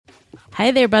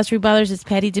Hi there, Boss Rebellers. It's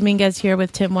Patty Dominguez here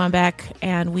with Tim Wambach,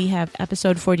 and we have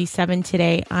episode 47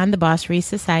 today on the Boss Free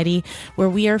Society, where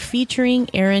we are featuring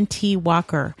Aaron T.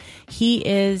 Walker. He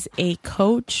is a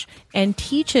coach and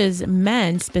teaches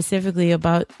men specifically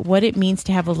about what it means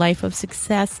to have a life of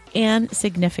success and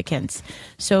significance.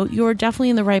 So you're definitely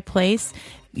in the right place.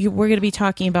 We're going to be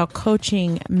talking about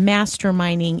coaching,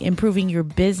 masterminding, improving your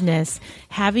business,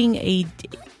 having a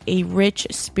rich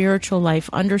spiritual life,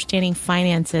 understanding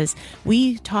finances.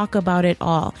 We talk about it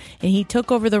all. And he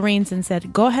took over the reins and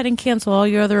said, go ahead and cancel all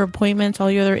your other appointments,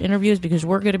 all your other interviews, because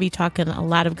we're going to be talking a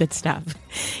lot of good stuff.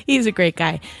 He's a great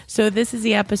guy. So this is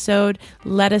the episode.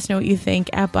 Let us know what you think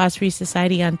at Boss Free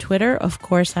Society on Twitter, of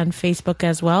course, on Facebook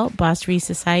as well, Boss Free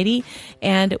Society.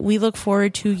 And we look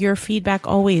forward to your feedback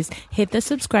always. Hit the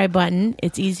subscribe button.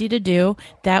 It's easy to do.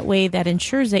 That way, that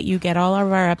ensures that you get all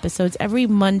of our episodes every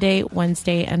Monday,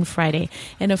 Wednesday, and Friday.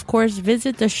 And of course,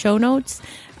 visit the show notes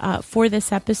for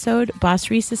this episode,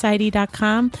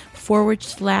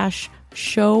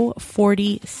 bossfreesociety.com/show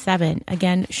 47.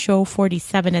 Again, show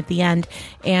 47 at the end.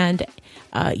 And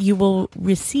you will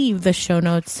receive the show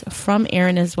notes from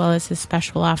Aaron as well as his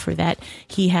special offer that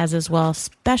he has as well,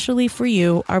 specially for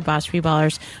you, our Boss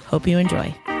Rebellers. Hope you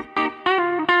enjoy.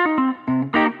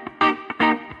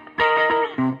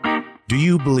 Do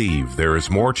you believe there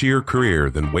is more to your career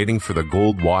than waiting for the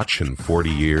gold watch in 40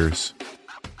 years?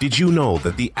 Did you know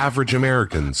that the average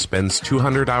American spends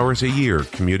 200 hours a year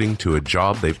commuting to a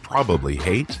job they probably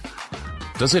hate?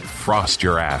 Does it frost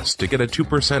your ass to get a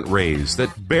 2% raise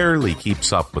that barely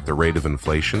keeps up with the rate of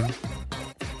inflation?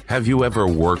 Have you ever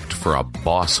worked for a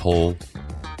boss hole?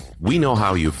 We know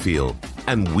how you feel,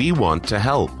 and we want to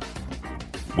help.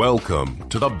 Welcome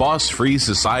to the Boss Free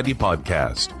Society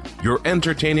podcast, your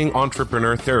entertaining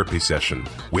entrepreneur therapy session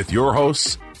with your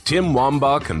hosts, Tim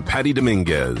Wambach and Patty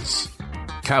Dominguez.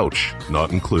 Couch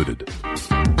not included.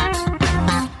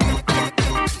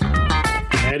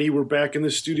 Patty, we're back in the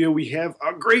studio. We have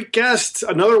a great guest,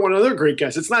 another great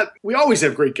guest. We always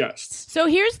have great guests. So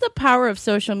here's the power of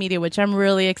social media, which I'm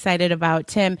really excited about.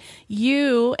 Tim,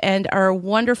 you and our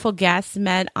wonderful guests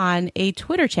met on a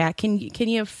Twitter chat. Can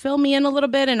you fill me in a little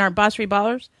bit in our Boss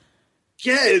Rebellers?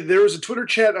 Yeah, there was a Twitter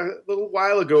chat a little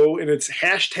while ago, and it's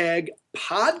hashtag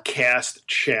podcast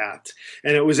chat.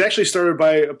 And it was actually started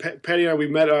by Patty and I. We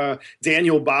met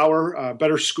Daniel Bauer,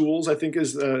 Better Schools, I think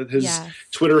is his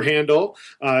Twitter handle.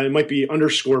 It might be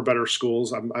 _Better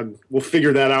Schools. We'll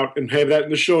figure that out and have that in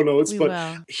the show notes.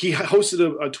 He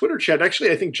hosted a Twitter chat.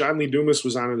 Actually, I think John Lee Dumas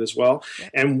was on it as well.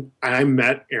 Yep. And I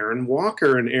met Aaron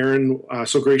Walker, and Aaron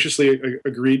so graciously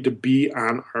agreed to be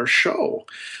on our show.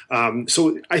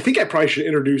 So I think I probably should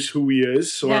introduce who he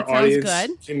is so our audience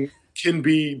can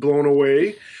be blown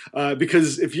away.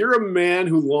 Because if you're a man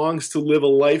who longs to live a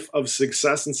life of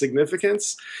success and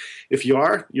significance, if you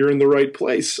are, you're in the right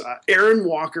place. Aaron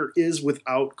Walker is,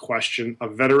 without question, a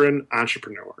veteran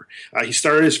entrepreneur. He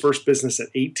started his first business at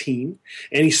 18,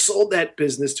 and he sold that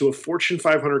business to a Fortune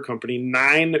 500 company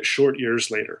 9 short years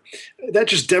later. That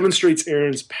just demonstrates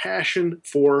Aaron's passion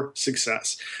for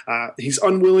success. He's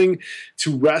unwilling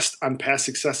to rest on past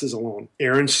successes alone.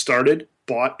 Aaron started,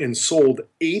 bought, and sold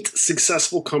 8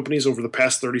 successful companies over the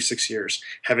past 36 years.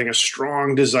 Having a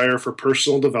strong desire for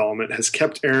personal development has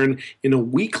kept Aaron in a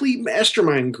weekly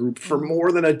mastermind group for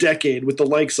more than a decade with the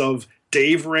likes of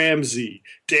Dave Ramsey,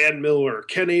 Dan Miller,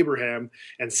 Ken Abraham,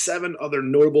 and 7 other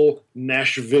notable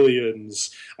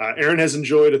Nashvillians. Aaron has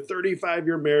enjoyed a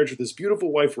 35-year marriage with his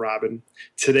beautiful wife, Robin.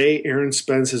 Today, Aaron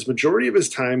spends his majority of his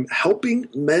time helping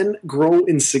men grow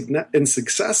in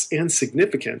success and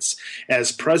significance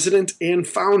as president and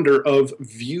founder of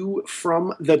View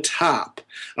from the Top,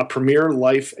 a premier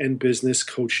life and business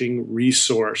coaching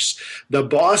resource. The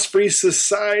Boss Free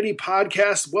Society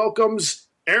podcast welcomes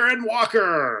Aaron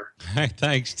Walker. Hey,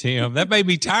 thanks, Tim. That made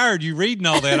me tired. You reading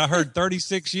all that? I heard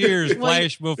 36 years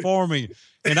flash before me,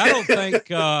 and I don't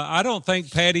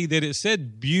think Patty that it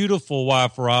said beautiful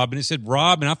wife Robin. It said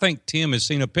Robin. I think Tim has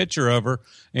seen a picture of her,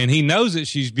 and he knows that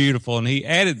she's beautiful, and he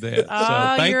added that. Oh,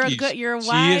 so thank you're a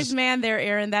wise man there,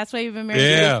 Aaron. That's why you've been married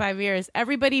 35 years.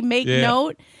 Everybody, make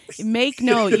note. Make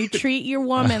note. You treat your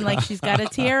woman like she's got a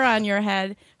tiara on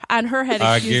her head.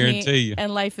 I guarantee you.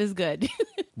 And life is good.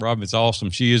 Robin's awesome.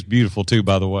 She is beautiful too,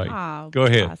 by the way. Oh, go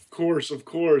ahead. Of course.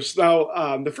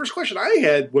 Now, the first question I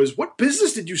had was, what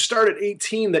business did you start at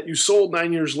 18 that you sold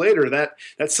 9 years later?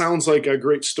 That sounds like a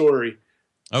great story.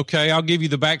 Okay, I'll give you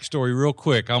the backstory real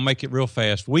quick. I'll make it real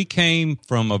fast. We came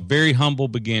from a very humble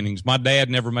beginnings. My dad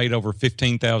never made over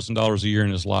 $15,000 a year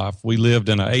in his life. We lived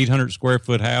in an 800 square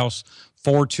foot house,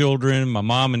 4 children, my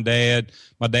mom and dad.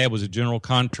 My dad was a general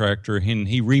contractor, and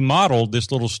he remodeled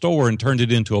this little store and turned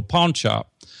it into a pawn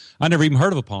shop. I never even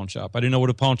heard of a pawn shop. I didn't know what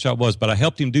a pawn shop was, but I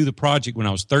helped him do the project when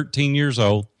I was 13 years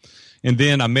old. And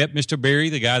then I met Mr. Berry,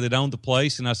 the guy that owned the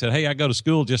place, and I said, hey, I go to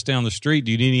school just down the street.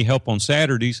 Do you need any help on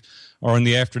Saturdays or in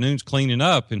the afternoons cleaning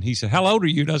up? And he said, how old are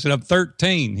you? And I said, I'm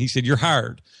 13. He said, you're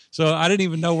hired. So I didn't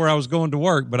even know where I was going to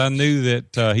work, but I knew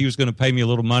that he was going to pay me a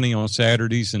little money on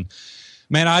Saturdays. And,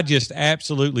 man, I just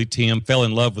absolutely, Tim, fell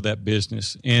in love with that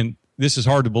business. And this is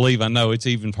hard to believe. I know it's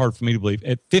even hard for me to believe.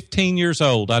 At 15 years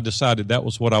old, I decided that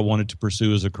was what I wanted to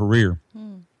pursue as a career.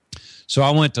 So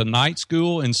I went to night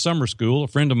school and summer school. A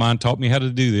friend of mine taught me how to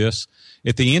do this.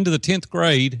 At the end of the 10th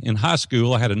grade in high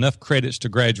school, I had enough credits to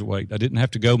graduate. I didn't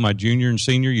have to go my junior and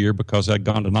senior year because I'd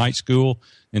gone to night school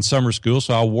and summer school.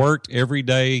 So I worked every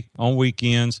day on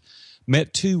weekends,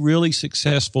 met 2 really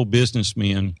successful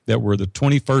businessmen that were the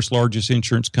 21st largest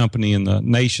insurance company in the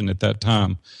nation at that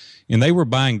time. And they were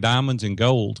buying diamonds and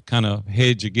gold, kind of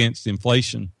hedge against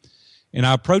inflation. And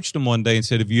I approached him one day and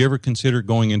said, have you ever considered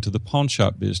going into the pawn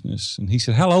shop business? And he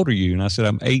said, how old are you? And I said,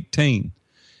 I'm 18.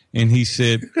 And he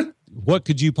said, what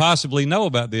could you possibly know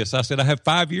about this? I said, I have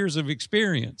 5 years of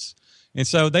experience. And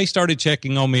so they started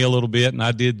checking on me a little bit, and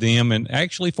I did them and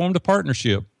actually formed a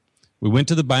partnership. We went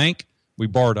to the bank. We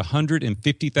borrowed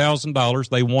 $150,000.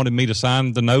 They wanted me to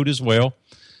sign the note as well.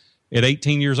 At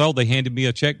 18 years old, they handed me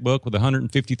a checkbook with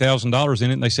 $150,000 in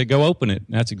it, and they said, go open it.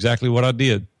 And that's exactly what I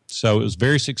did. So it was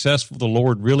very successful. The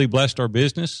Lord really blessed our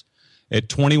business. At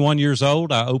 21 years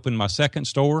old, I opened my second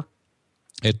store.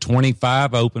 At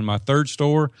 25, I opened my third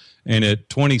store. And at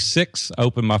 26, I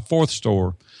opened my fourth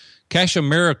store. Cash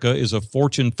America is a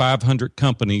Fortune 500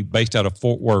 company based out of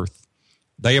Fort Worth.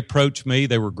 They approached me.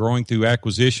 They were growing through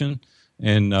acquisition.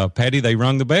 And, Patty, they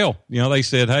rung the bell. You know, they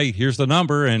said, hey, here's the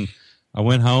number. And I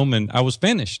went home and I was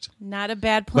finished. Not a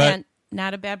bad plan.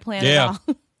 Not a bad plan at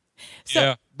all.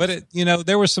 Yeah, but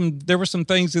there were some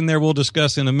things in there we'll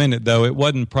discuss in a minute, though. It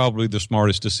wasn't probably the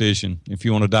smartest decision. If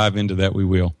you want to dive into that, we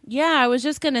will. Yeah, I was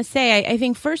just going to say, I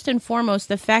think first and foremost,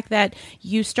 the fact that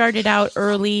you started out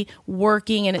early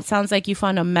working, and it sounds like you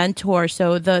found a mentor.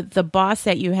 So the boss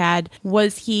that you had,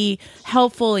 was he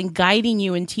helpful in guiding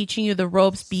you and teaching you the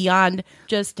ropes beyond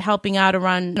just helping out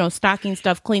around, stocking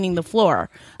stuff, cleaning the floor?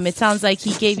 It sounds like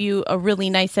he gave you a really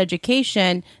nice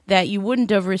education that you wouldn't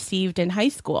have received in high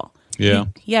school.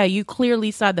 Yeah. You clearly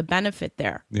saw the benefit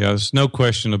there. Yeah, there's no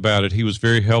question about it. He was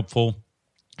very helpful.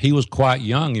 He was quite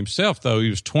young himself, though. He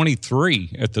was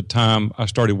 23 at the time I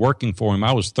started working for him.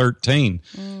 I was 13.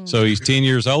 So he's 10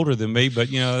 years older than me, but,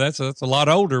 that's a lot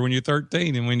older when you're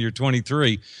 13 and when you're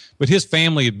 23. But his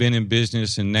family had been in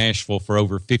business in Nashville for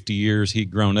over 50 years.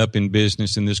 He'd grown up in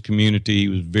business in this community. He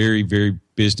was very, very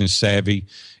business savvy,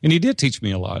 and he did teach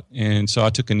me a lot. And so I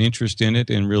took an interest in it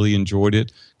and really enjoyed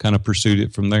it, kind of pursued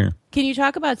it from there. Can you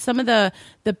talk about some of the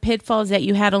pitfalls that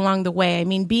you had along the way? I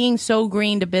mean, being so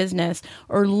green to business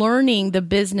or learning the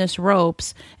business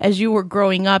ropes as you were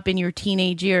growing up in your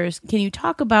teenage years. Can you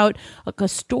talk about a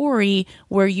story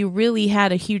where you really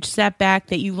had a huge setback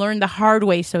that you learned the hard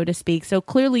way, so to speak? So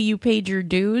clearly you paid your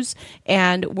dues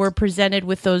and were presented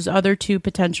with those other 2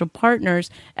 potential partners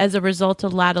as a result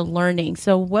of a lot of learning.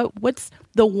 So what's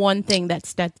the one thing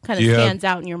that kind of stands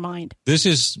out in your mind? This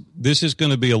is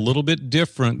going to be a little bit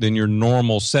different than your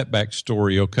normal setback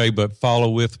story, okay? But follow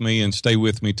with me and stay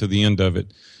with me to the end of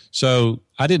it. So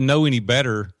I didn't know any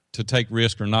better to take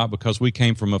risk or not because we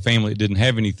came from a family that didn't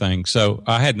have anything. So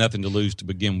I had nothing to lose to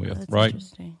begin with, that's right?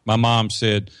 My mom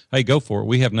said, hey, go for it.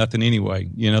 We have nothing anyway.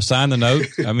 Sign the note.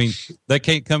 I mean, they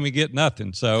can't come and get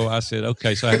nothing. So I said,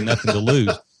 okay, so I had nothing to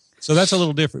lose. So that's a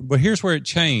little different. But here's where it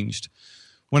changed.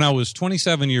 When I was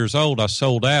 27 years old, I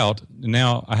sold out.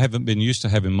 Now I haven't been used to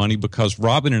having money because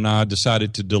Robin and I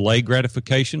decided to delay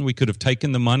gratification. We could have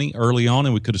taken the money early on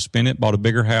and we could have spent it, bought a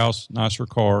bigger house, nicer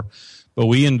car, but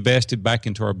we invested back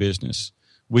into our business.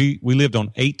 We lived on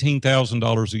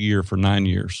 $18,000 a year for 9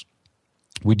 years.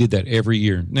 We did that every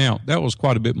year. Now, that was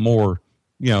quite a bit more,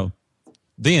 then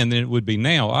than it would be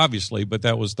now, obviously, but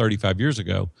that was 35 years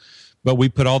ago. But we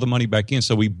put all the money back in.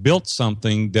 So we built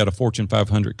something that a Fortune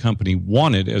 500 company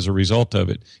wanted as a result of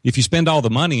it. If you spend all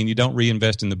the money and you don't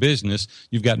reinvest in the business,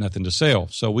 you've got nothing to sell.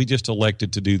 So we just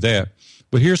elected to do that.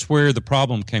 But here's where the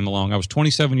problem came along. I was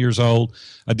 27 years old.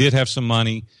 I did have some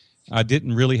money. I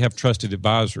didn't really have trusted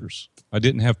advisors. I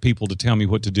didn't have people to tell me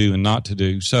what to do and not to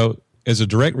do. So as a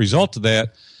direct result of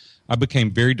that, I became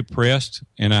very depressed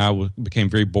and I became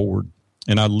very bored.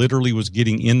 And I literally was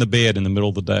getting in the bed in the middle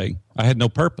of the day. I had no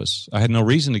purpose. I had no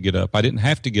reason to get up. I didn't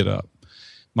have to get up.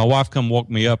 My wife woke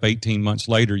me up 18 months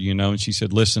later, and she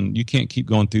said, listen, you can't keep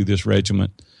going through this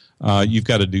regiment. you've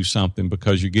got to do something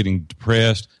because you're getting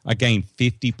depressed. I gained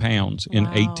 50 pounds in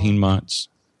 18 months.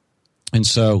 And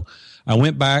so I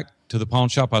went back to the pawn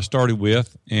shop I started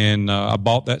with, and I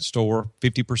bought that store,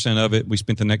 50% of it. We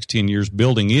spent the next 10 years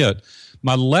building it.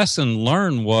 My lesson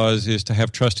learned is to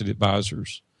have trusted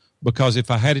advisors, because if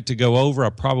I had it to go over, I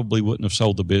probably wouldn't have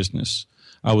sold the business.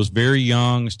 I was very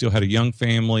young, still had a young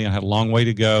family. I had a long way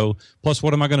to go. Plus,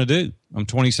 what am I going to do? I'm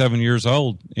 27 years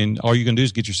old, and all you're going to do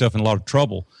is get yourself in a lot of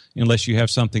trouble unless you have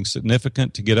something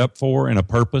significant to get up for and a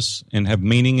purpose and have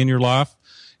meaning in your life.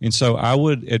 And so I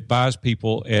would advise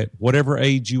people at whatever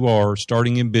age you are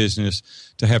starting in business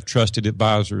to have trusted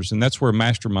advisors. And that's where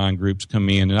mastermind groups come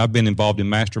in. And I've been involved in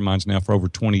masterminds now for over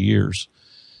 20 years.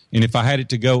 And if I had it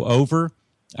to go over,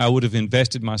 I would have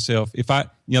invested myself. If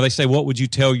they say, what would you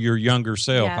tell your younger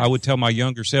self? Yes. I would tell my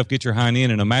younger self, get your hind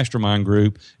end in a mastermind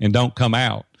group and don't come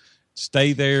out.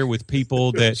 Stay there with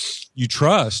people that you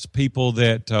trust, people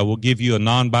that will give you a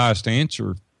non-biased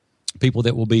answer, people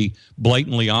that will be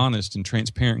blatantly honest and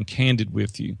transparent and candid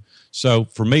with you. So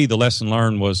for me, the lesson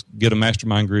learned was get a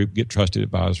mastermind group, get trusted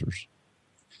advisors.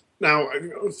 Now,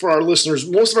 for our listeners,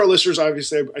 most of our listeners,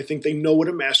 obviously, I think they know what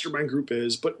a mastermind group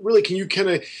is. But really, can you kind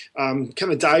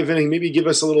of dive in and maybe give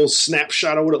us a little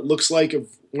snapshot of what it looks like of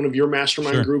one of your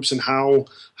mastermind groups and how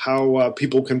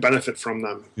people can benefit from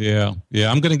them? Yeah.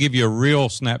 I'm going to give you a real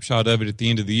snapshot of it at the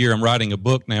end of the year. I'm writing a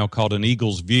book now called An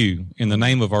Eagle's View, and the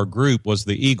name of our group was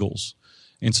the Eagles.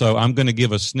 And so I'm going to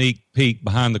give a sneak peek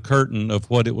behind the curtain of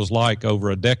what it was like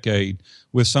over a decade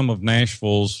with some of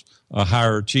Nashville's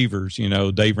higher achievers,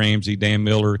 Dave Ramsey, Dan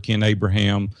Miller, Ken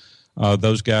Abraham.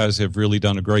 Those guys have really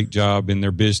done a great job in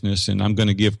their business, and I'm going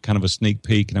to give kind of a sneak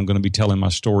peek, and I'm going to be telling my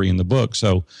story in the book.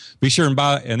 So be sure and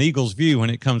buy An Eagle's View when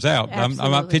it comes out. I'm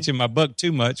not pitching my book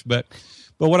too much, but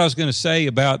what I was going to say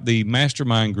about the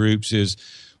mastermind groups is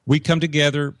we come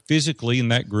together physically in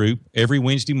that group every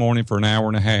Wednesday morning for an hour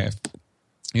and a half.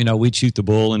 We'd shoot the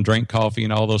bull and drink coffee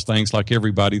and all those things like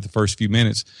everybody the first few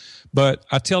minutes. But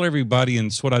I tell everybody, and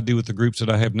it's what I do with the groups that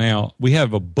I have now, we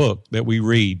have a book that we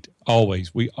read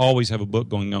always. We always have a book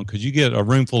going on because you get a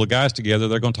room full of guys together,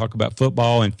 they're going to talk about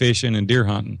football and fishing and deer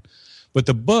hunting. But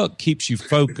the book keeps you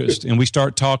focused, and we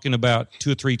start talking about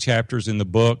 2 or 3 chapters in the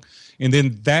book, and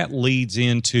then that leads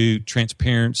into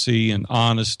transparency and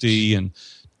honesty and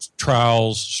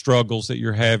trials, struggles that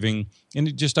you're having, and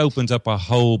it just opens up a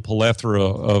whole plethora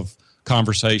of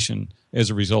conversation as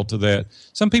a result of that.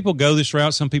 Some people go this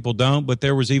route, some people don't, but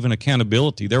there was even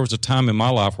accountability. There was a time in my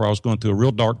life where I was going through a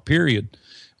real dark period.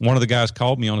 One of the guys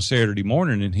called me on a Saturday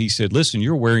morning, and he said, listen,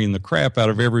 you're wearing the crap out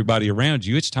of everybody around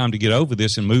you. It's time to get over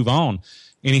this and move on.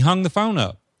 And he hung the phone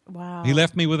up. Wow. He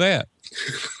left me with that.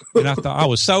 And I thought, I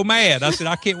was so mad. I said,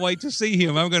 I can't wait to see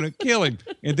him. I'm going to kill him.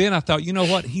 And then I thought, you know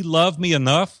what? He loved me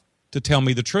enough to tell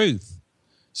me the truth.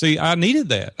 See, I needed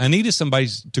that. I needed somebody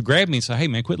to grab me and say, hey,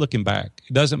 man, quit looking back.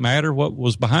 It doesn't matter. What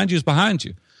was behind you is behind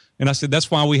you. And I said,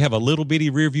 that's why we have a little bitty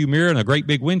rearview mirror and a great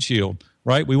big windshield,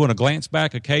 right? We want to glance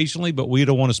back occasionally, but we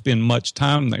don't want to spend much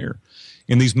time there.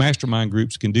 And these mastermind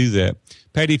groups can do that.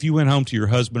 Patty, if you went home to your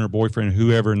husband or boyfriend or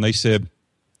whoever, and you said,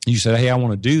 hey, I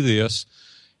want to do this,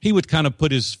 he would kind of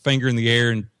put his finger in the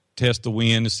air and test the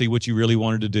wind to see what you really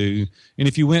wanted to do. And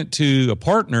if you went to a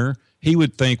partner, he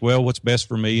would think, well, what's best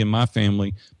for me and my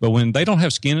family? But when they don't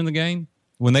have skin in the game,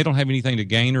 when they don't have anything to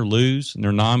gain or lose, and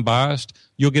they're non-biased,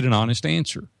 you'll get an honest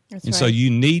answer. So you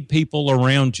need people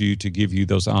around you to give you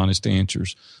those honest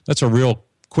answers. That's a real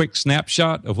quick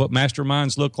snapshot of what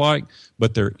masterminds look like,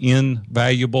 but they're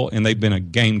invaluable, and they've been a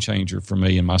game changer for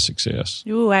me and my success.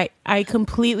 Ooh, I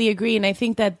completely agree. And I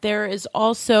think that there is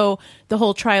also the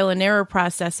whole trial and error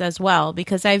process as well,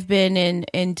 because I've been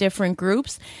in different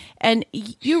groups, and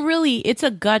it's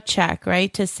a gut check,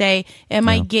 right? To say, am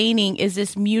I gaining? Is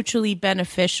this mutually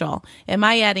beneficial? Am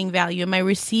I adding value? Am I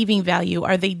receiving value?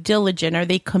 Are they diligent? Are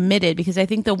they committed? Because I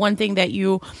think the one thing that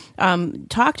you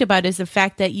talked about is the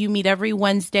fact that you meet every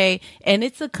Wednesday, and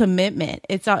it's a commitment.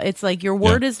 It's like your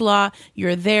word is law.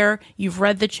 You're there. You've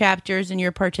read the chapters, and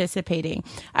you're participating.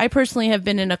 I personally have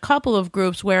been in a couple of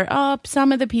groups where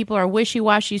some of the people are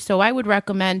wishy-washy. So I would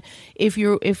recommend if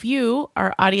you,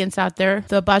 our audience out there,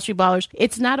 the Boss Street Ballers,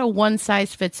 it's not a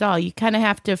one-size-fits-all. You kind of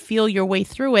have to feel your way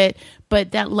through it,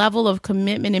 but that level of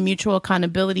commitment and mutual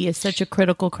accountability is such a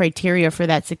critical criteria for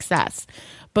that success.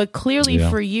 But clearly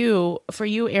for you,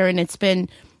 Aaron, it's been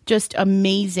just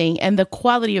amazing, and the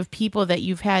quality of people that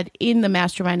you've had in the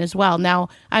mastermind as well. Now,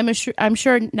 I'm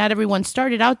sure not everyone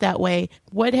started out that way.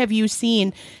 What have you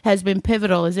seen has been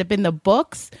pivotal? Has it been the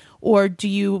books, or do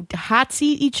you hot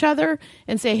seat each other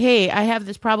and say, hey, I have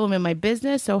this problem in my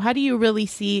business? So how do you really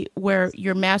see where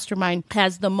your mastermind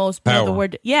has the most power?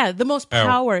 The most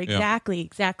power. Yeah.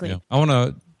 Exactly. Yeah. I want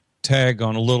to tag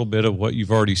on a little bit of what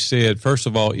you've already said. First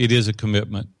of all, it is a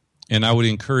commitment. And I would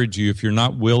encourage you, if you're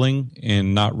not willing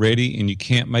and not ready and you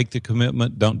can't make the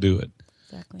commitment, don't do it.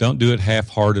 Exactly. Don't do it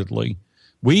half-heartedly.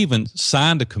 We even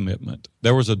signed a commitment.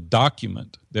 There was a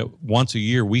document that once a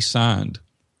year we signed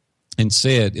and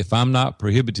said, if I'm not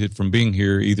prohibited from being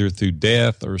here either through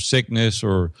death or sickness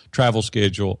or travel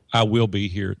schedule, I will be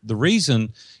here. The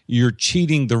reason you're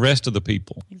cheating the rest of the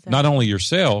people, not only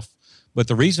yourself, but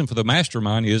the reason for the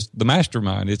mastermind is the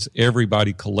mastermind. It's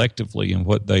everybody collectively and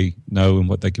what they know and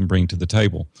what they can bring to the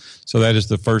table. So that is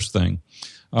the first thing.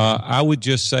 I would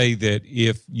just say that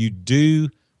if you do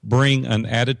bring an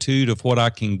attitude of what I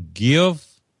can give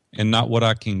and not what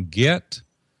I can get,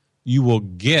 you will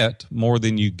get more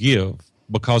than you give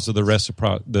because of the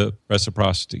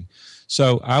reciprocity.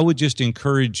 So I would just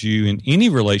encourage you in any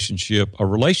relationship, a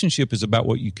relationship is about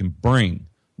what you can bring,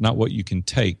 not what you can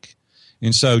take.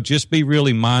 And so just be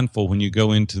really mindful when you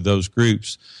go into those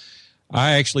groups.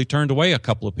 I actually turned away a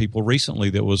couple of people recently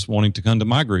that was wanting to come to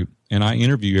my group. And I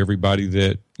interview everybody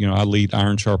that, I lead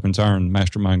Iron Sharpens Iron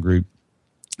Mastermind group.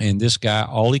 And this guy,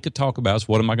 all he could talk about is,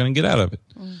 what am I going to get out of it?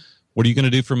 What are you going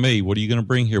to do for me? What are you going to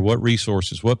bring here? What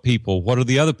resources? What people? What are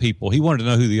the other people? He wanted to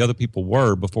know who the other people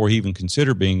were before he even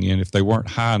considered being in. If they weren't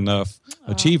high enough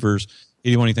achievers,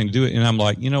 he didn't want anything to do it. And I'm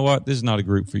like, you know what? This is not a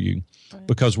group for you.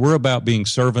 Because we're about being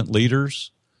servant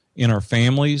leaders in our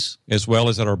families as well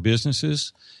as at our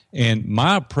businesses. And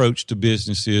my approach to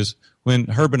business is, when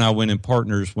Herb and I went in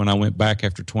partners, when I went back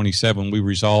after 27, we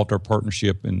resolved our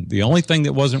partnership. And the only thing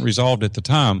that wasn't resolved at the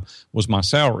time was my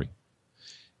salary.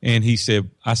 And I said,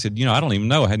 I don't even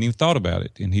know. I hadn't even thought about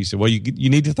it. And he said, well, you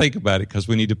need to think about it because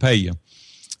we need to pay you.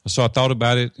 So I thought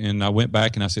about it and I went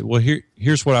back and I said, well,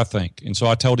 here's what I think. And so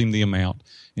I told him the amount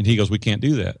and he goes, we can't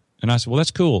do that. And I said, well, that's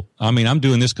cool. I mean, I'm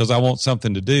doing this because I want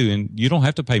something to do, and you don't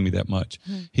have to pay me that much.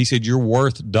 He said, you're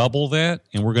worth double that,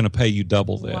 and we're going to pay you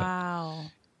double that. Wow.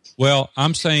 Well,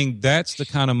 I'm saying that's the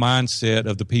kind of mindset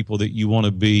of the people that you want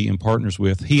to be in partners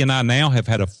with. He and I now have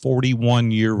had a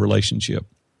 41-year relationship.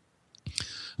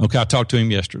 Okay, I talked to him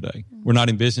yesterday. We're not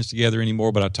in business together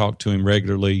anymore, but I talk to him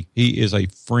regularly. He is a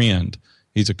friend.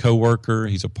 He's a coworker.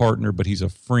 He's a partner, but he's a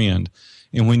friend.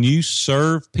 And when you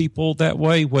serve people that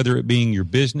way, whether it be in your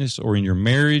business or in your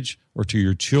marriage or to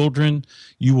your children,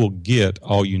 you will get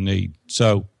all you need.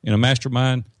 So in a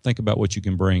mastermind, think about what you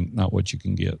can bring, not what you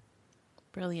can get.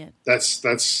 Brilliant. That's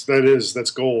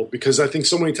gold, because I think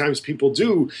so many times people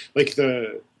do, like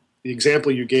the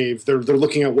example you gave, they're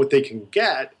looking at what they can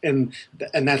get, and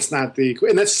that's not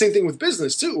and that's the same thing with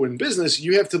business too. In business,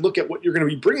 you have to look at what you're going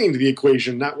to be bringing to the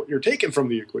equation, not what you're taking from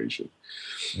the equation.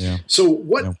 Yeah. So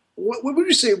what would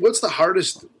you say? What's the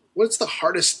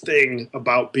hardest thing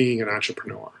about being an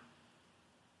entrepreneur?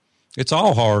 It's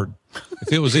all hard.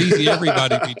 If it was easy,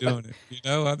 everybody'd be doing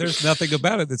it. There's nothing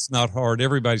about it that's not hard.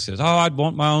 Everybody says, oh, I'd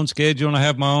want my own schedule and I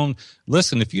have my own.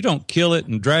 Listen, if you don't kill it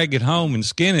and drag it home and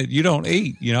skin it, you don't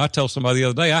eat. I told somebody the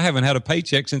other day, I haven't had a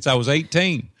paycheck since I was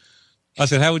 18. I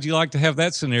said, how would you like to have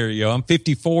that scenario? I'm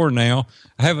 54 now.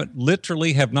 I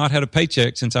have not had a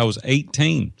paycheck since I was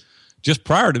 18, just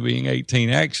prior to being 18,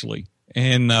 actually.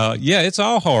 And it's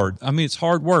all hard. I mean, it's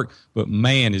hard work, but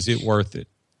man, is it worth it.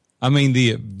 I mean,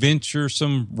 the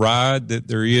adventuresome ride that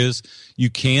there is,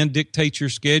 you can dictate your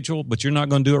schedule, but you're not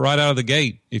going to do it right out of the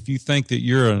gate. If you think that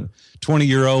you're a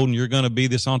 20-year-old and you're going to be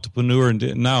this entrepreneur,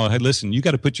 no, hey, listen, you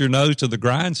got to put your nose to the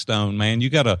grindstone, man.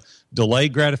 You got to delay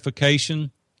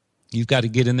gratification. You've got to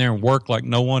get in there and work like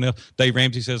no one else. Dave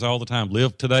Ramsey says all the time,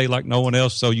 live today like no one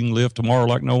else so you can live tomorrow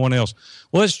like no one else.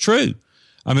 Well, it's true.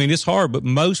 I mean, it's hard, but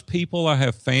most people I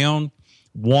have found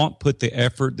put the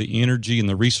effort, the energy, and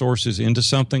the resources into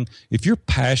something. If you're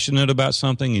passionate about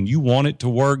something and you want it to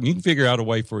work, you can figure out a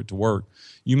way for it to work.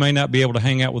 You may not be able to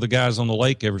hang out with the guys on the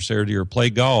lake every Saturday or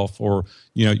play golf, or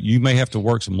you may have to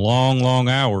work some long, long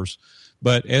hours.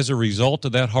 But as a result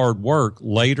of that hard work,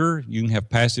 later you can have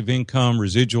passive income,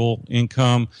 residual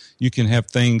income. You can have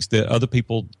things that other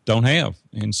people don't have.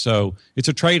 And so it's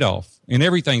a trade-off, and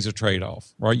everything's a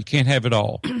trade-off, right? You can't have it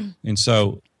all. And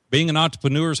so being an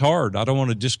entrepreneur is hard. I don't want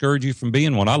to discourage you from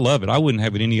being one. I love it. I wouldn't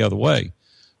have it any other way.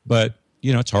 But,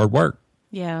 it's hard work.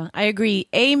 Yeah, I agree.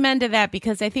 Amen to that,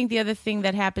 because I think the other thing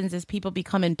that happens is people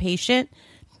become impatient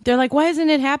They're like, why isn't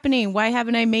it happening? Why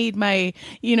haven't I made my,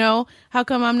 how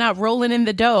come I'm not rolling in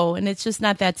the dough? And it's just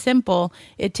not that simple.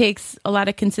 It takes a lot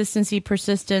of consistency,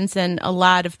 persistence, and a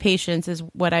lot of patience is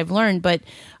what I've learned. But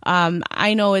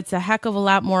I know it's a heck of a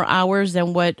lot more hours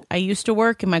than what I used to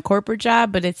work in my corporate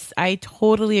job. But I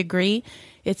totally agree.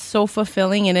 It's so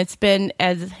fulfilling. And it's been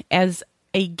as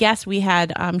a guest we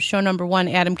had, show number 1,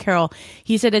 Adam Carroll,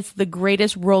 he said it's the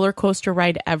greatest roller coaster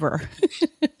ride ever.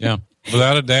 Yeah.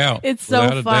 Without a doubt. It's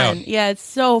so fun. Yeah, it's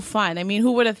so fun. I mean,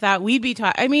 who would have thought we'd be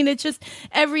taught? I mean, it's just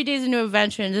every day's a new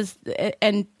adventure.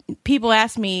 And people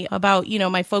ask me about,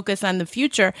 my focus on the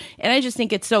future. And I just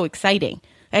think it's so exciting.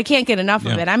 I can't get enough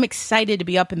of it. I'm excited to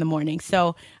be up in the morning.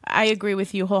 So I agree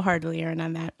with you wholeheartedly, Aaron,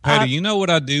 on that. Patty, you know what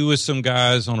I do with some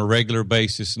guys on a regular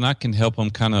basis, and I can help them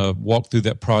kind of walk through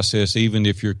that process, even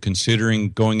if you're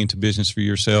considering going into business for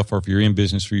yourself or if you're in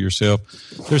business for yourself.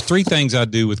 There's 3 things I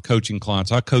do with coaching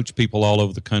clients. I coach people all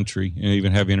over the country and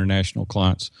even have international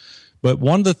clients. But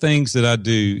one of the things that I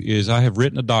do is I have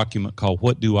written a document called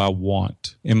What Do I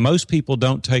Want? And most people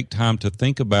don't take time to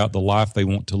think about the life they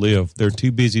want to live. They're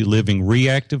too busy living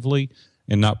reactively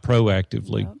and not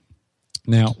proactively. Yep.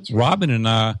 Now, Robin and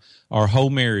I, our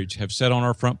whole marriage, have sat on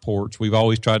our front porch. We've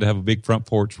always tried to have a big front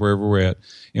porch wherever we're at.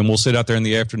 And we'll sit out there in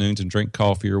the afternoons and drink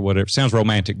coffee or whatever. Sounds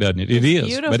romantic, doesn't it? It is.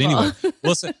 Beautiful. But anyway,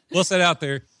 we'll sit out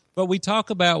there. But we talk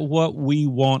about what we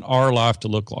want our life to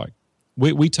look like.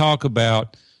 We talk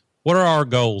about what are our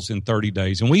goals in 30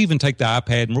 days? And we even take the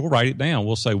iPad and we'll write it down.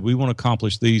 We'll say, we want to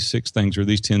accomplish these 6 things or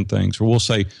these 10 things. Or we'll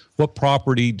say, what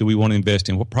property do we want to invest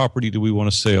in? What property do we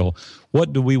want to sell?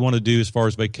 What do we want to do as far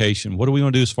as vacation? What do we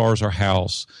want to do as far as our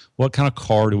house? What kind of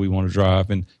car do we want to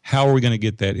drive? And how are we going to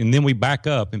get that? And then we back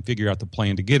up and figure out the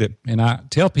plan to get it. And I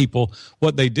tell people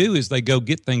what they do is they go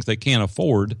get things they can't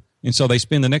afford. And so they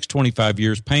spend the next 25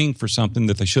 years paying for something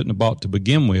that they shouldn't have bought to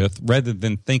begin with, rather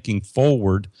than thinking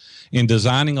forward and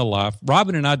designing a life.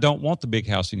 Robin and I don't want the big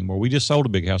house anymore. We just sold a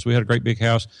big house. We had a great big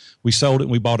house. We sold it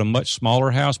and we bought a much smaller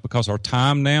house because our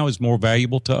time now is more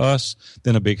valuable to us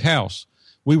than a big house.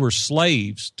 We were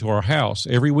slaves to our house.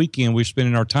 Every weekend we were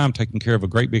spending our time taking care of a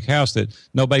great big house that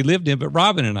nobody lived in but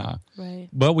Robin and I. Right.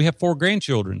 But we have 4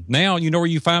 grandchildren. Now, you know where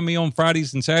you find me on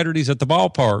Fridays and Saturdays? At the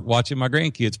ballpark watching my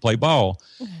grandkids play ball.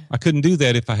 I couldn't do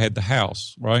that if I had the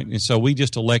house, right? And so we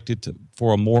just elected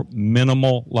for a more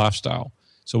minimal lifestyle.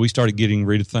 So we started getting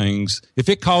rid of things. If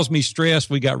it caused me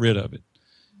stress, we got rid of it.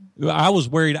 I was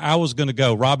worried I was going to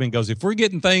go. Robin goes, if we're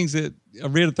getting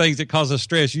rid of things that cause us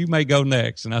stress, you may go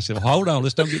next. And I said, well, hold on,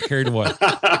 let's don't get carried away.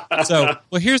 So,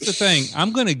 well, here's the thing.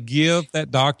 I'm going to give that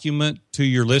document to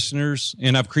your listeners,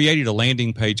 and I've created a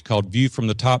landing page called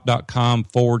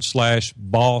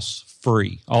viewfromthetop.com/boss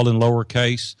free, all in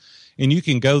lowercase. And you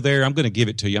can go there. I'm going to give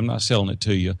it to you. I'm not selling it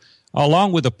to you.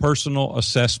 Along with a personal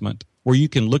assessment where you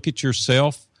can look at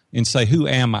yourself and say, who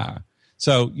am I?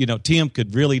 So, Tim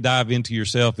could really dive into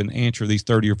yourself and answer these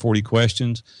 30 or 40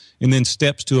 questions, and then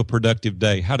steps to a productive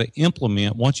day, how to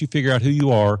implement once you figure out who you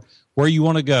are, where you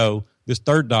want to go. This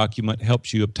 3rd document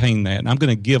helps you obtain that. And I'm going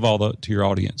to give all that to your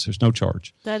audience. There's no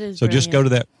charge. That is so brilliant. Just go to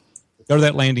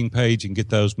that landing page and get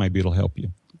those. Maybe it'll help you.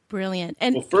 Brilliant.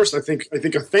 And well, first, I think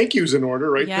a thank you is in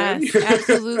order, right? Yes,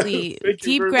 absolutely.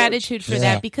 Deep gratitude for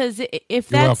that, because if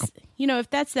that's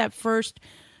that first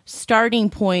starting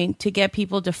point to get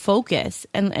people to focus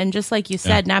and just like you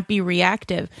said, not be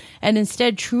reactive, and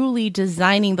instead truly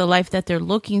designing the life that they're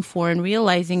looking for, and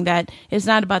realizing that it's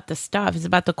not about the stuff, it's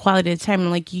about the quality of time. And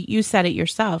like you said it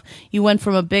yourself, you went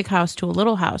from a big house to a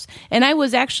little house. And I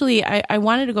was actually, I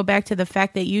wanted to go back to the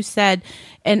fact that you said,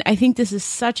 and I think this is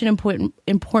such an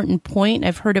important point,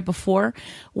 I've heard it before,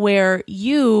 where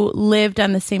you lived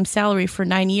on the same salary for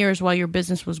 9 years while your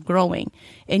business was growing,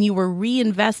 and you were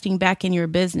reinvesting back in your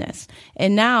business.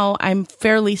 And now I'm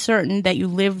fairly certain that you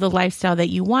live the lifestyle that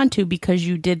you want to because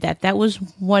you did that. That was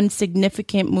one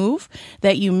significant move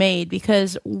that you made,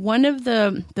 because one of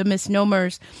the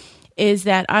misnomers is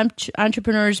that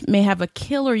entrepreneurs may have a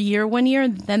killer year one year,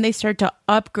 and then they start to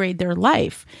upgrade their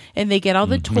life, and they get all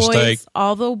the toys,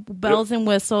 all the bells and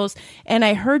whistles. And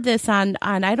I heard this on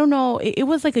I don't know, it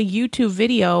was like a YouTube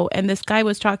video, and this guy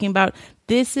was talking about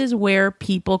this is where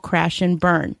people crash and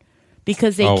burn,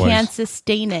 because they can't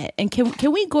sustain it. And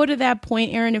can we go to that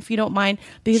point, Aaron, if you don't mind?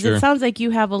 Because It sounds like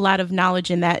you have a lot of knowledge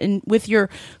in that, and with your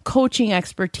coaching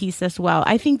expertise as well.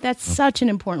 I think that's such an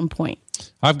important point.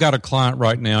 I've got a client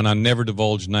right now, and I never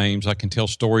divulge names. I can tell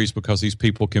stories because these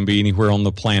people can be anywhere on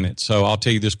the planet. So I'll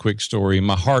tell you this quick story.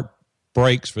 My heart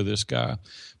breaks for this guy.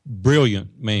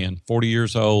 Brilliant man, 40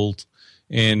 years old.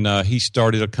 And he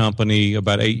started a company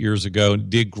about 8 years ago,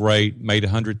 did great, made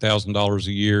 $100,000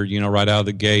 a year, right out of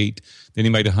the gate. Then he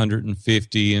made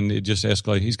 150, and it just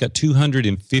escalated. He's got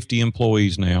 250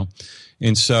 employees now.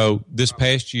 And so this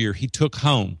past year, he took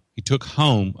home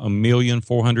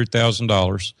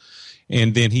 $1,400,000.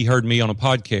 And then he heard me on a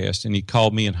podcast, and he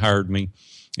called me and hired me.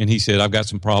 And he said, I've got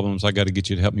some problems. I got to get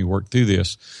you to help me work through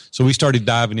this. So we started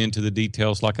diving into the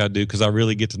details like I do, because I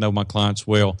really get to know my clients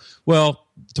well. Well,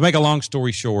 to make a long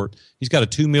story short, he's got a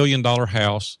 $2 million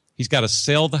house. He's got to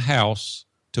sell the house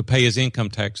to pay his income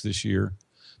tax this year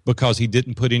because he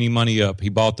didn't put any money up. He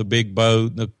bought the big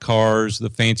boat, the cars, the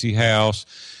fancy house.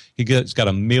 He's got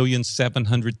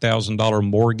 $1,700,000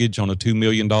 mortgage on a $2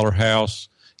 million house.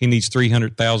 He needs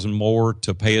 $300,000 more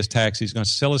to pay his tax. He's going to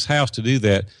sell his house to do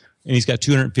that. And he's got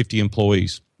 250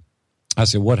 employees. I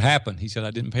said, what happened? He said,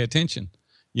 I didn't pay attention.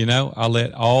 I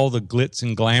let all the glitz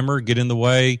and glamour get in the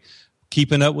way,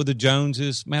 keeping up with the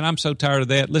Joneses. Man, I'm so tired of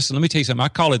that. Listen, let me tell you something. I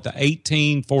call it the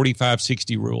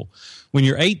 18-45-60 rule. When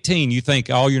you're 18, you think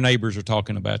all your neighbors are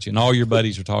talking about you and all your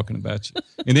buddies are talking about you.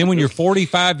 And then when you're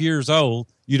 45 years old,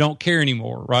 you don't care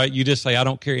anymore, right? You just say, I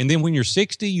don't care. And then when you're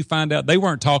 60, you find out they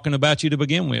weren't talking about you to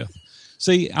begin with.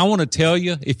 See, I want to tell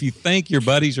you, if you think your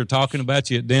buddies are talking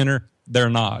about you at dinner, they're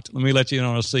not. Let me let you in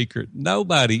on a secret.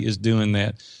 Nobody is doing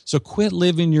that. So quit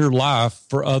living your life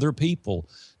for other people.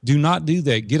 Do not do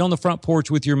that. Get on the front porch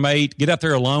with your mate. Get out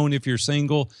there alone if you're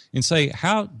single and say,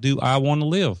 how do I want to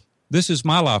live? This is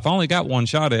my life. I only got one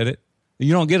shot at it.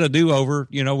 You don't get a do-over,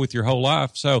 with your whole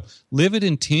life. So live it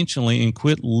intentionally and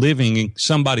quit living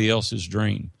somebody else's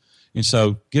dream. And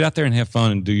so get out there and have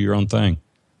fun and do your own thing.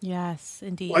 Yes,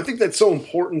 indeed. Well, I think that's so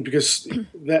important because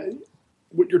that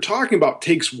what you're talking about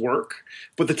takes work,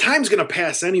 but the time's going to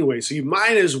pass anyway. So you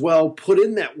might as well put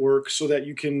in that work so that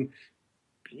you can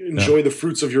enjoy the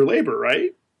fruits of your labor,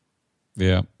 right?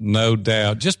 Yeah, no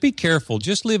doubt. Just be careful.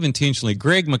 Just live intentionally.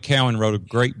 Greg McKeown wrote a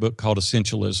great book called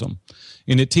Essentialism,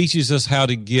 and it teaches us how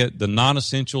to get the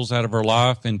non-essentials out of our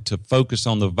life and to focus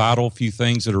on the vital few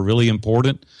things that are really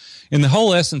important. And the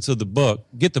whole essence of the book,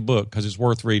 get the book because it's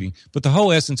worth reading, but the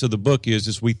whole essence of the book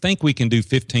is we think we can do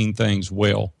 15 things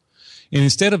well. And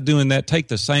instead of doing that, take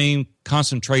the same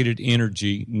concentrated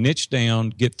energy, niche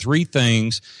down, get 3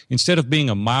 things. Instead of being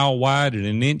a mile wide and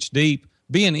an inch deep,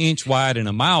 be an inch wide and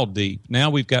a mile deep. Now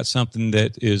we've got something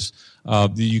that is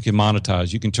you can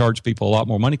monetize. You can charge people a lot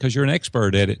more money because you're an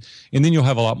expert at it. And then you'll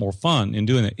have a lot more fun in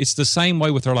doing it. It's the same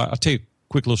way with our life. I'll tell you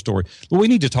quick little story. Well, we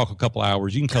need to talk a couple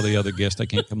hours. You can tell the other guests they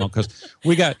can't come on because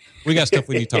we got stuff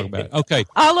we need to talk about. Okay.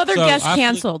 All other guests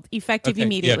canceled, effective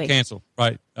immediately. Yeah, canceled.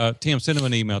 Right. Tim, send them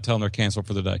an email. Tell them they're canceled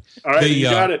for the day. All right, you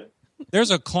got it.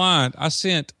 There's a client. I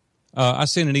sent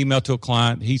an email to a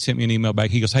client. He sent me an email back.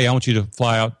 He goes, hey, I want you to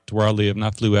fly out to where I live. And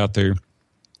I flew out there.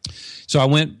 So I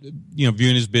went,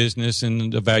 viewing his business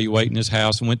and evaluating his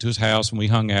house, and went to his house and we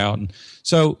hung out. And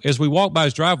so as we walked by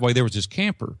his driveway, there was this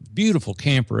camper, beautiful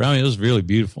camper. I mean, it was really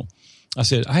beautiful. I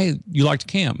said, hey, you like to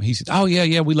camp? He said, oh,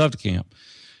 yeah, we love to camp.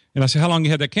 And I said, how long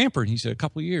you had that camper? And he said, a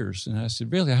couple of years. And I said,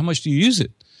 really? How much do you use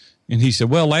it? And he said,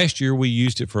 well, last year we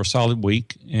used it for a solid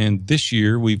week. And this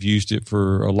year we've used it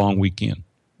for a long weekend.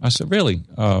 I said, really?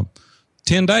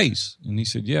 10 days? And he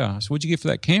said, yeah. I said, what'd you get for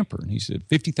that camper? And he said,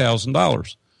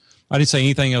 $50,000. I didn't say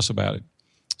anything else about it.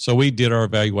 So we did our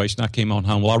evaluation. I came on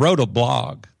home. Well, I wrote a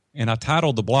blog, and I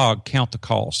titled the blog Count the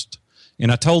Cost. And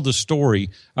I told the story.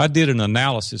 I did an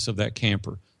analysis of that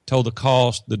camper, told the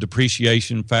cost, the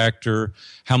depreciation factor,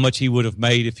 how much he would have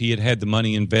made if he had had the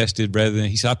money invested rather than,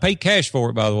 he said, I paid cash for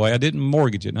it, by the way. I didn't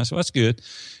mortgage it. And I said, well, that's good.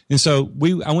 And so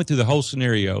I went through the whole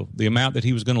scenario, the amount that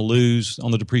he was going to lose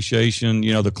on the depreciation,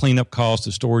 the cleanup cost,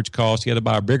 the storage cost. He had to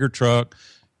buy a bigger truck,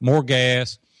 more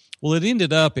gas. Well, it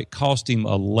ended up, it cost him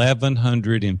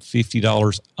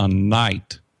 $1,150 a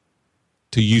night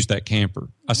to use that camper.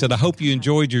 I said, I hope you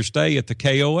enjoyed your stay at the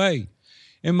KOA.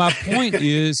 And my point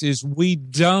is we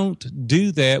don't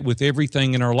do that with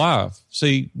everything in our life.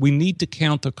 See, we need to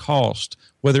count the cost,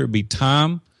 whether it be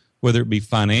time, whether it be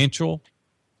financial.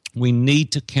 We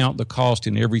need to count the cost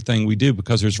in everything we do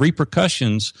because there's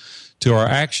repercussions to our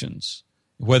actions,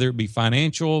 whether it be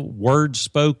financial, words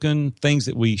spoken, things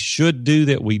that we should do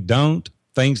that we don't,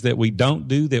 things that we don't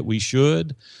do that we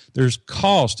should. There's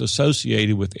cost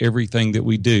associated with everything that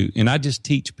we do. And I just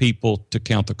teach people to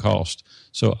count the cost.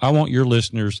 So I want your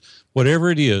listeners, whatever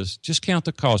it is, just count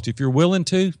the cost. If you're willing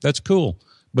to, that's cool.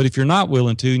 But if you're not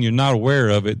willing to and you're not aware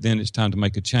of it, then it's time to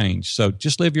make a change. So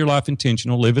just live your life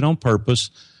intentional, live it on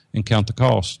purpose, and count the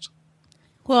cost.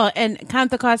 Well, and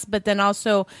count the cost, but then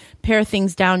also pare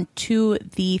things down to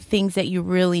the things that you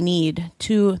really need,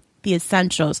 to the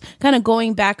essentials. Kind of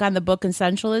going back on the book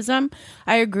Essentialism.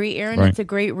 I agree, Aaron. Right. It's a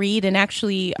great read. And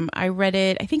actually, I read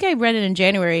it in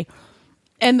January.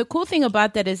 And the cool thing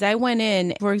about that is I went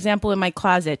in, for example, in my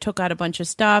closet, took out a bunch of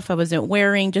stuff I wasn't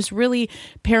wearing, just really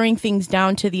paring things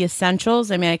down to the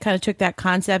essentials. I mean, I kind of took that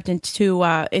concept into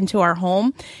our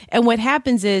home. And what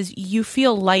happens is you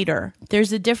feel lighter.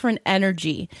 There's a different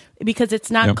energy because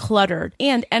it's not cluttered,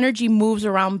 and energy moves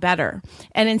around better.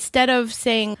 And instead of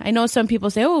saying, I know some people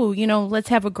say, oh, let's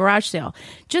have a garage sale.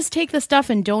 Just take the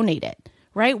stuff and donate it.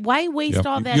 Right? Why waste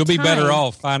all that You'll be time? better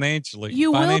off financially.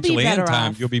 You will be better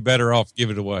off. You'll be better off. Give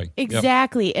it away.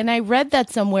 Exactly. Yep. And I read that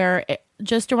somewhere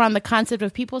just around the concept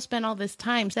of people spend all this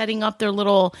time setting up their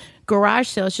little garage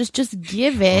sales. Just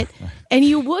give it and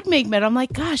you would make better. I'm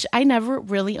like, gosh, I never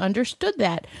really understood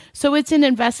that. So it's an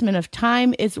investment of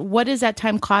time. It's what is that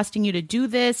time costing you to do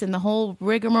this and the whole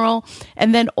rigmarole,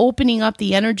 and then opening up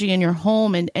the energy in your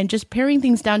home and just paring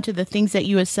things down to the things that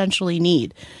you essentially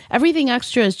need. Everything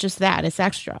extra is just that. It's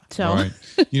extra. So right.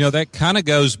 That kind of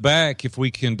goes back, if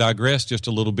we can digress just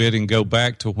a little bit and go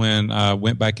back to when I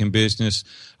went back in business.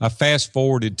 I fast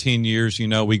forwarded 10 years,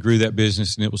 we grew that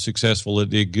business and it was successful. It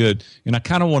did good. And I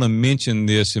kind of want to mention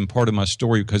this in part of my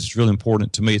story because it's really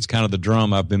important to me. It's kind of the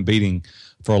drum I've been beating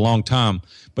for a long time.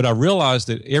 But I realized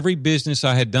that every business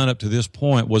I had done up to this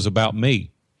point was about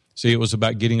me. See, it was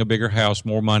about getting a bigger house,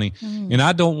 more money. And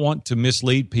I don't want to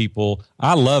mislead people.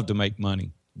 I love to make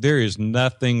money. There is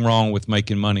nothing wrong with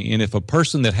making money. And if a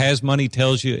person that has money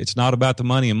tells you it's not about the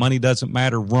money and money doesn't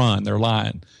matter, run. They're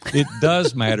lying. It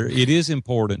does matter. It is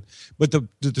important. But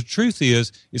the truth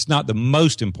is, it's not the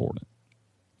most important.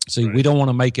 See, we don't want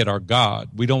to make it our God.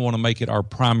 We don't want to make it our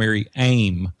primary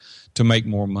aim to make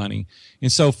more money.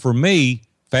 And so for me,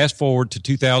 fast forward to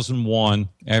 2001,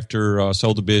 after I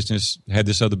sold the business, had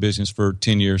this other business for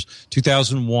 10 years,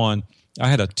 2001, I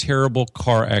had a terrible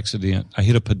car accident. I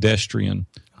hit a pedestrian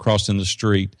crossing the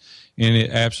street, and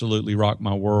it absolutely rocked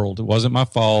my world. It wasn't my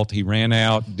fault. He ran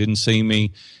out, didn't see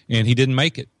me, and he didn't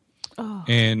make it. Oh.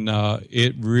 And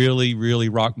it really, really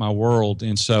rocked my world.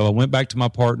 And so I went back to my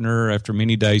partner after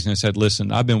many days, and I said,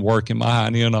 listen, I've been working my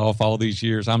hind end off all these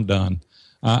years. I'm done.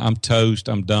 I'm toast.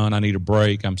 I'm done. I need a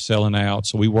break. I'm selling out.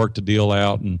 So we worked a deal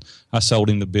out, and I sold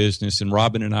him the business. And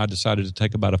Robin and I decided to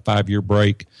take about a 5-year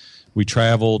break. We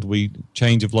traveled, we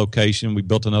changed of location, we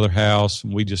built another house,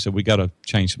 and we just said we got to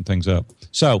change some things up.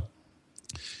 So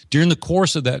during the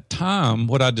course of that time,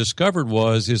 what I discovered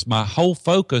is my whole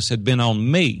focus had been on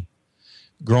me,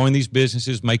 growing these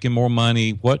businesses, making more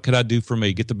money. What could I do for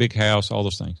me? Get the big house, all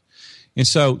those things. And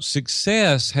so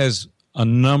success has a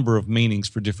number of meanings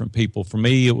for different people. For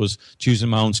me, it was choosing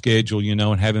my own schedule,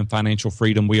 and having financial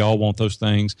freedom. We all want those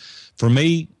things. For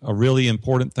me, a really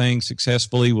important thing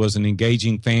successfully was an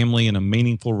engaging family and a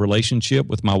meaningful relationship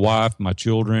with my wife, my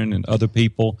children, and other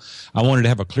people. I wanted to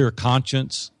have a clear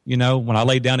conscience. When I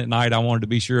laid down at night, I wanted to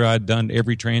be sure I'd done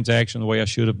every transaction the way I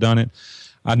should have done it.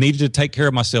 I needed to take care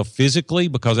of myself physically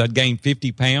because I'd gained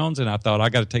 50 pounds, and I thought I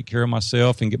got to take care of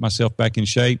myself and get myself back in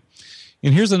shape.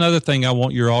 And here's another thing I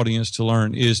want your audience to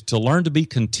learn is to learn to be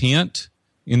content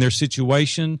in their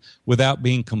situation without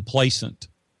being complacent.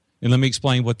 And let me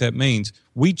explain what that means.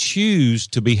 We choose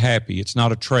to be happy. It's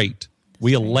not a trait.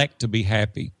 We elect to be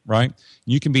happy, right?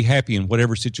 You can be happy in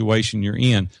whatever situation you're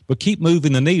in, but keep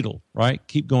moving the needle, right?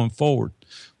 Keep going forward.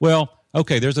 Well,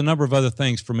 okay, there's a number of other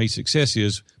things for me success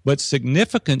is, but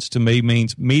significance to me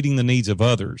means meeting the needs of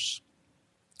others,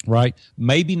 right?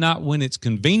 Maybe not when it's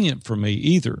convenient for me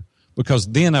either, because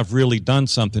then I've really done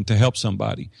something to help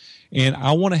somebody. And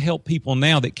I want to help people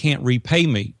now that can't repay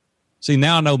me. See,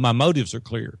 now I know my motives are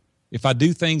clear. If I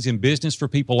do things in business for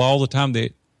people all the time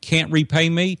that can't repay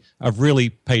me, I've really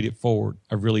paid it forward.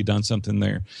 I've really done something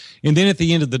there. And then at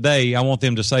the end of the day, I want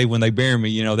them to say when they bury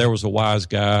me, there was a wise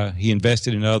guy. He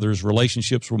invested in others.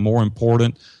 Relationships were more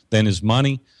important than his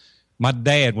money. My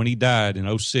dad, when he died in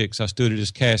 2006, I stood at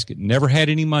his casket, never had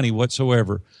any money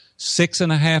whatsoever.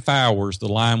 6.5 hours, the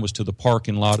line was to the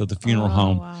parking lot of the funeral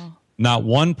home. Wow. Not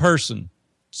one person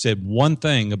said one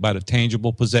thing about a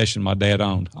tangible possession my dad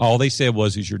owned. All they said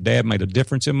was, your dad made a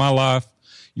difference in my life.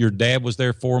 Your dad was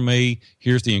there for me.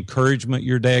 Here's the encouragement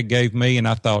your dad gave me. And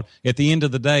I thought, at the end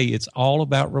of the day, it's all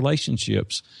about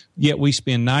relationships. Yet we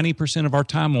spend 90% of our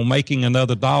time on making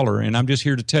another dollar. And I'm just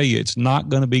here to tell you, it's not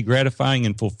going to be gratifying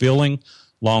and fulfilling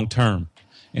long term.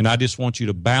 And I just want you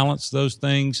to balance those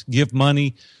things, give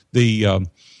money the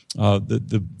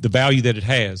value that it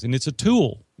has. And it's a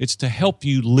tool. It's to help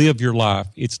you live your life.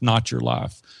 It's not your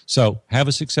life. So have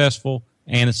a successful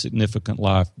and a significant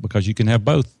life because you can have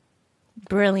both.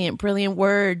 Brilliant, brilliant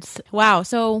words. Wow.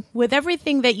 So with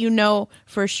everything that you know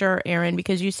for sure, Aaron,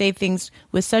 because you say things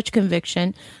with such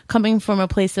conviction, coming from a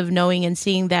place of knowing and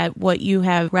seeing that what you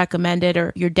have recommended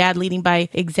or your dad leading by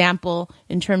example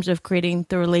in terms of creating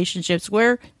the relationships,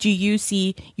 where do you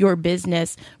see your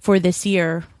business for this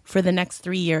year, for the next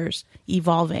 3 years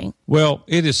evolving? Well,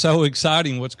 it is so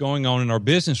exciting what's going on in our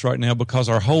business right now because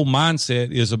our whole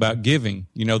mindset is about giving.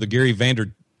 You know, the Gary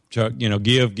Vaynerchuk,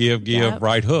 give, Yep.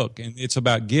 right hook. And it's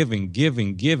about giving.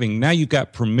 Now you've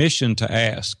got permission to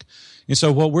ask. And so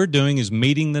what we're doing is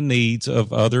meeting the needs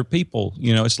of other people.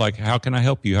 You know, it's like, how can I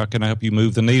help you? How can I help you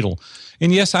move the needle?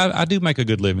 And yes, I do make a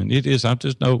good living. It is. I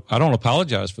don't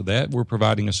apologize for that. We're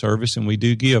providing a service and we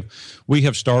do give. We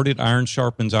have started Iron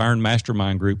Sharpens Iron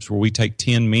mastermind groups where we take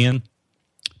 10 men.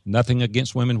 Nothing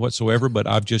against women whatsoever, but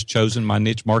I've just chosen my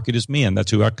niche market as men.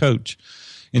 That's who I coach.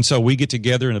 And so we get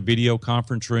together in a video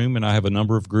conference room, and I have a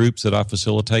number of groups that I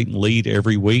facilitate and lead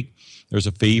every week. There's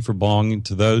a fee for belonging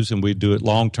to those, and we do it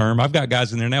long term. I've got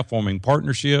guys in there now forming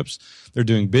partnerships. They're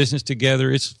doing business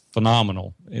together. It's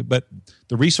phenomenal. But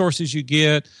the resources you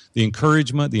get, the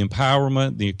encouragement, the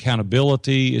empowerment, the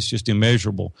accountability, it's just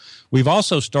immeasurable. We've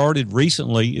also started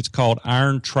recently, it's called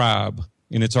Iron Tribe,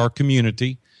 and it's our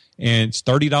community, and it's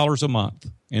 $30 a month.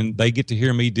 And they get to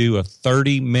hear me do a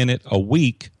 30-minute a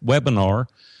week webinar.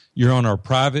 You're on our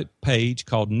private page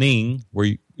called Ning,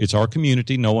 where it's our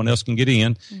community. No one else can get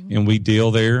in, and we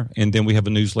deal there. And then we have a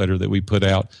newsletter that we put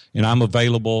out, and I'm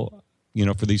available,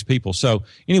 for these people. So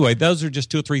anyway, those are just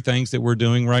 2 or 3 things that we're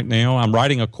doing right now. I'm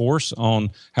writing a course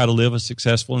on how to live a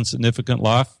successful and significant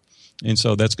life. And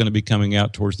so that's going to be coming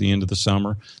out towards the end of the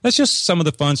summer. That's just some of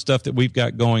the fun stuff that we've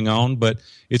got going on, but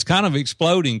it's kind of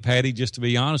exploding, Patty, just to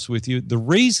be honest with you. The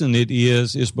reason it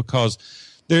is because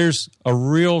there's a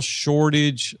real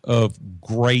shortage of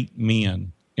great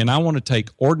men. And I want to take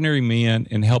ordinary men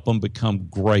and help them become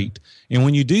great. And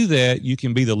when you do that, you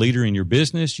can be the leader in your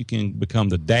business. You can become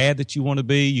the dad that you want to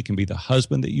be. You can be the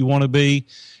husband that you want to be.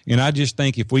 And I just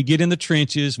think if we get in the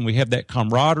trenches and we have that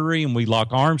camaraderie and we lock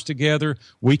arms together,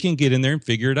 we can get in there and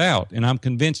figure it out. And I'm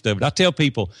convinced of it. I tell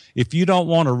people, if you don't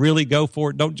want to really go for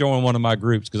it, don't join one of my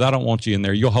groups because I don't want you in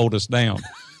there. You'll hold us down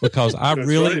because I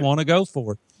really want to go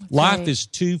for it. Life is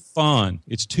too fun.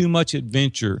 It's too much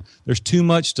adventure. There's too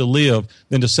much to live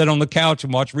than to sit on the couch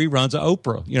and watch reruns of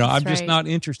Oprah. I'm just not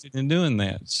interested in doing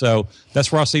that. So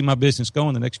that's where I see my business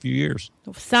going the next few years.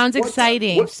 Sounds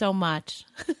exciting so much.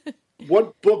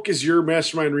 What book is your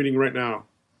mastermind reading right now,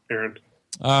 Aaron?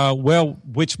 Well,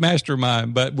 which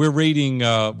mastermind? But we're reading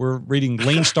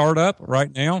Lean Startup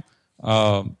right now.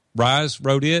 Rise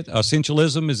wrote it.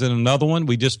 Essentialism is in another one.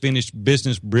 We just finished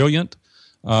Business Brilliant.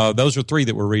 Those are 3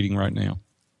 that we're reading right now.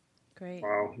 Great.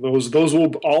 Wow, those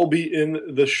will all be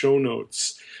in the show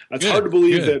notes. It's hard to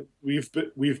believe that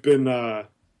we've been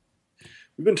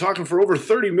talking for over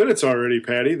 30 minutes already,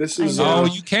 Patty. This is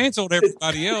you canceled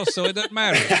everybody else, so it doesn't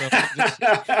matter. So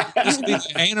this will be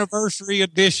the anniversary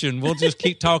edition. We'll just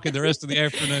keep talking the rest of the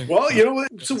afternoon. Well, you know what?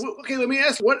 So okay, let me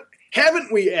ask: what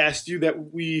haven't we asked you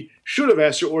that we should have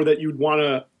asked you, or that you'd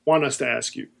want us to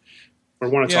ask you?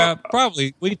 Yeah,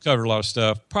 probably. We've covered a lot of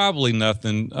stuff. Probably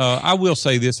nothing. I will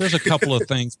say this. There's a couple of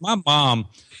things. My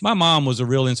mom was a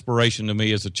real inspiration to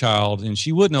me as a child, and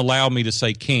she wouldn't allow me to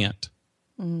say can't.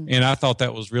 And I thought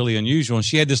that was really unusual. And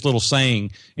she had this little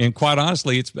saying, and quite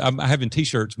honestly, I'm having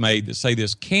T-shirts made that say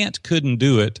this: can't, couldn't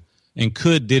do it, and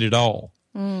could did it all.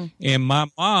 And my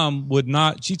mom would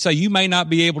not, she'd say, you may not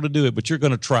be able to do it, but you're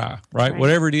going to try, right?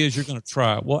 Whatever it is, you're going to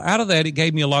try. Well, out of that, it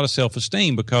gave me a lot of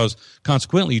self-esteem because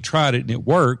consequently you tried it and it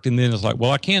worked. And then it's like,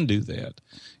 well, I can do that.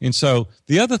 And so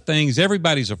the other thing is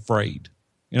everybody's afraid.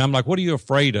 And I'm like, what are you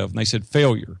afraid of? And they said,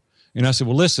 failure. And I said,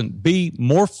 well, listen, be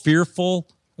more fearful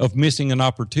of missing an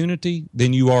opportunity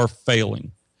than you are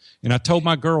failing. And I told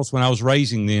my girls when I was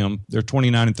raising them, they're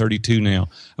 29 and 32 now,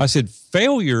 I said,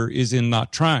 failure is in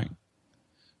not trying.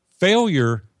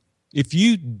 Failure, if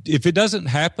it doesn't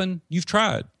happen, you've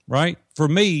tried, right? For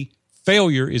me,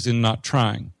 failure is in not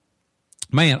trying.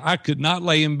 Man, I could not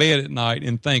lay in bed at night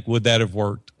and think, would that have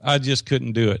worked? I just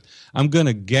couldn't do it. I'm going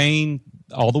to gain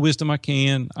all the wisdom I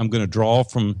can. I'm going to draw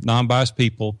from non-biased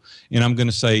people, and I'm going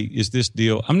to say, is this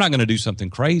deal? I'm not going to do something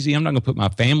crazy. I'm not going to put my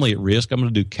family at risk. I'm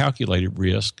going to do calculated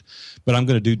risk, but I'm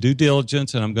going to do due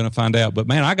diligence, and I'm going to find out. But,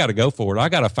 man, I got to go for it. I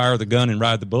got to fire the gun and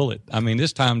ride the bullet. I mean,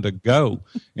 it's time to go.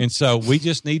 And so we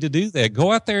just need to do that.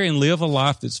 Go out there and live a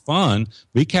life that's fun.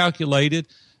 Be calculated.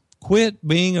 Quit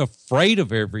being afraid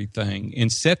of everything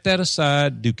and set that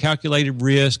aside, do calculated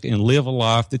risk, and live a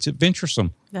life that's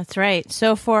adventuresome. That's right.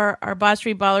 So for our Boss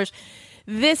Street Ballers,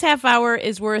 this half hour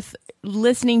is worth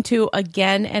listening to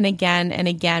again and again and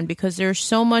again, because there's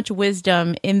so much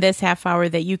wisdom in this half hour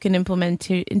that you can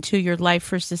implement into your life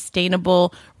for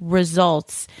sustainable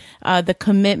results. The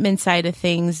commitment side of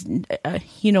things,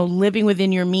 living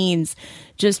within your means,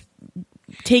 just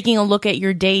taking a look at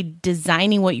your day,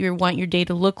 designing what you want your day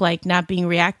to look like, not being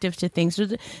reactive to things.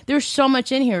 There's so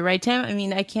much in here, right, Tim? I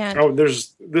mean, I can't. Oh,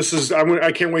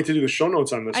 I can't wait to do the show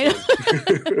notes on this one.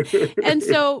 And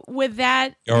so with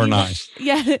that, you're nice.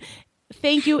 Yeah.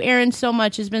 Thank you, Aaron, so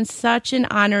much. It's been such an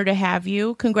honor to have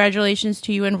you. Congratulations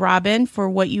to you and Robin for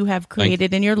what you have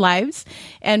created in your lives,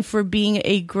 and for being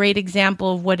a great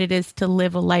example of what it is to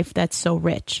live a life that's so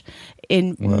rich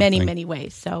in many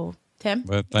ways. So, Tim?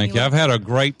 Well, thank you. I've had a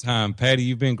great time. Patty,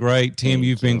 you've been great. Tim,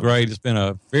 you've been great. It's been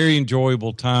a very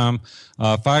enjoyable time.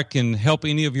 If I can help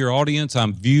any of your audience,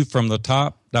 I'm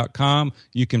viewfromthetop.com.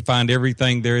 You can find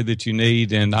everything there that you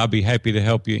need, and I'll be happy to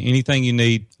help you. Anything you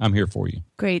need, I'm here for you.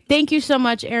 Great. Thank you so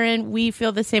much, Aaron. We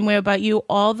feel the same way about you.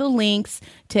 All the links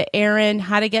to Aaron,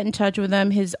 how to get in touch with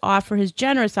him, his offer, his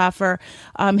generous offer,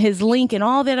 his link, and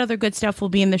all that other good stuff will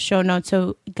be in the show notes.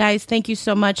 So, guys, thank you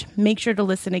so much. Make sure to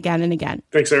listen again and again.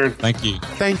 Thanks, Aaron. Thank you.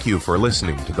 Thank you for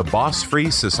listening to the Boss Free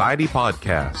Society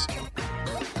podcast.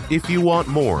 If you want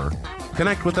more,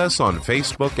 connect with us on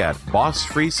Facebook at Boss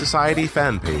Free Society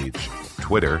fan page,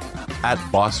 Twitter at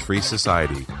Boss Free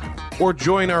Society, or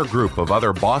join our group of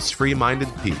other boss free minded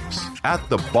peeps at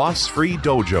the Boss Free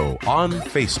Dojo on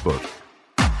Facebook.